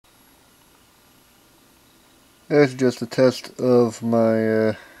That's just a test of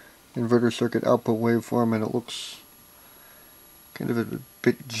my inverter circuit output waveform, and it looks kind of a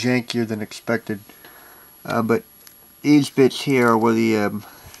bit jankier than expected. But these bits here where the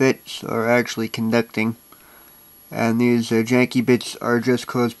fits are actually conducting, and these janky bits are just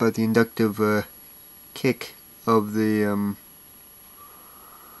caused by the inductive kick of the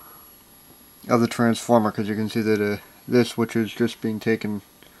transformer, because you can see that this, which is just being taken,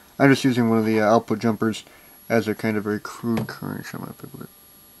 I'm just using one of the output jumpers as a kind of a crude current. Show my bit.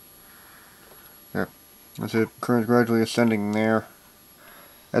 There. As the current is gradually ascending there,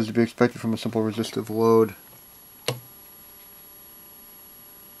 as to be expected from a simple resistive load.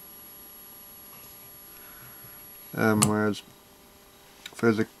 Whereas if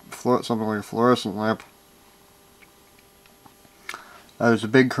there's something like a fluorescent lamp, there's a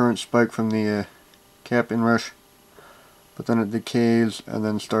big current spike from the cap inrush, but then it decays and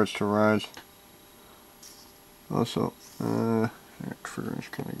then starts to rise. Also, that trigger is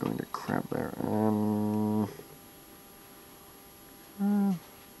kind of going to crap there.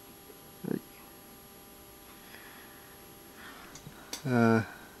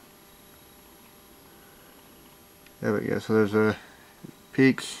 There we go. So there's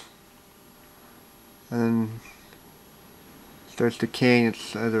peaks, and then starts decaying.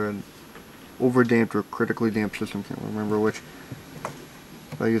 It's either an overdamped or critically damped system. Can't remember which.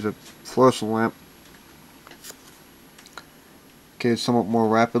 If I use a fluorescent lamp, decays somewhat more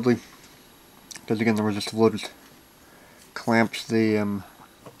rapidly, because again the resistive load just clamps the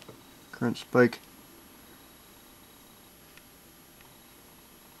current spike.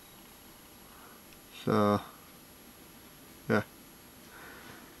 So yeah,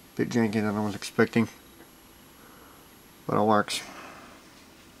 bit janky than I was expecting, but it works.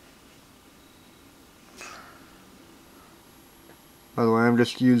 By the way, I'm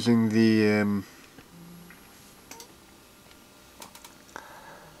just using the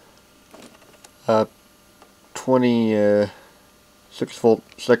 26 volt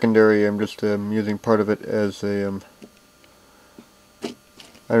secondary. I'm just using part of it as a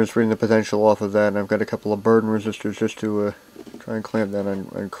I'm just reading the potential off of that, and I've got a couple of burden resistors just to try and clamp that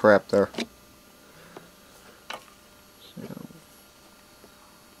on crap there. So,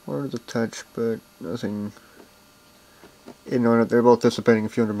 where's the touch, but nothing. You know, they're both dissipating a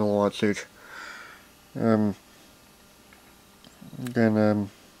few hundred milliwatts each. Again,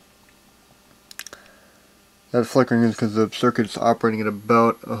 that flickering is because the circuit's operating at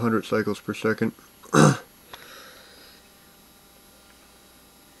about 100 cycles per second. So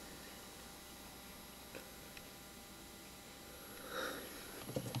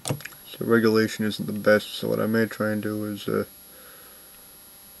regulation isn't the best, so what I may try and do is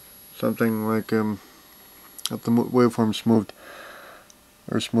something like if the waveform smoothed,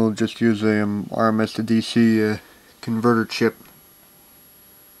 just use a RMS to DC converter chip,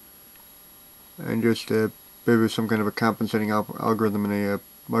 and just maybe some kind of a compensating algorithm in a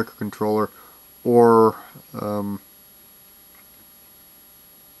microcontroller, or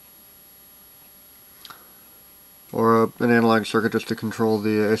an analog circuit just to control the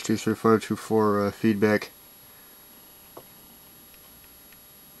ST3524 feedback.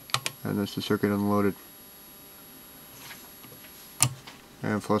 And that's the circuit unloaded.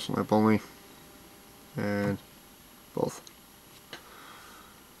 And fluorescent lamp only. And both.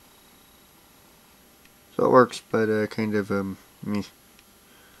 So it works, but kind of meh.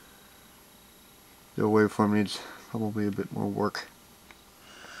 The waveform needs probably a bit more work.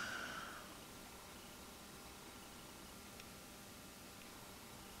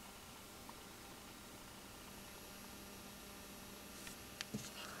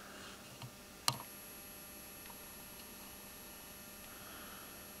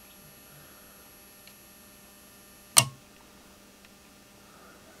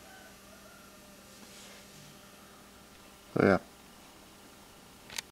 So yeah.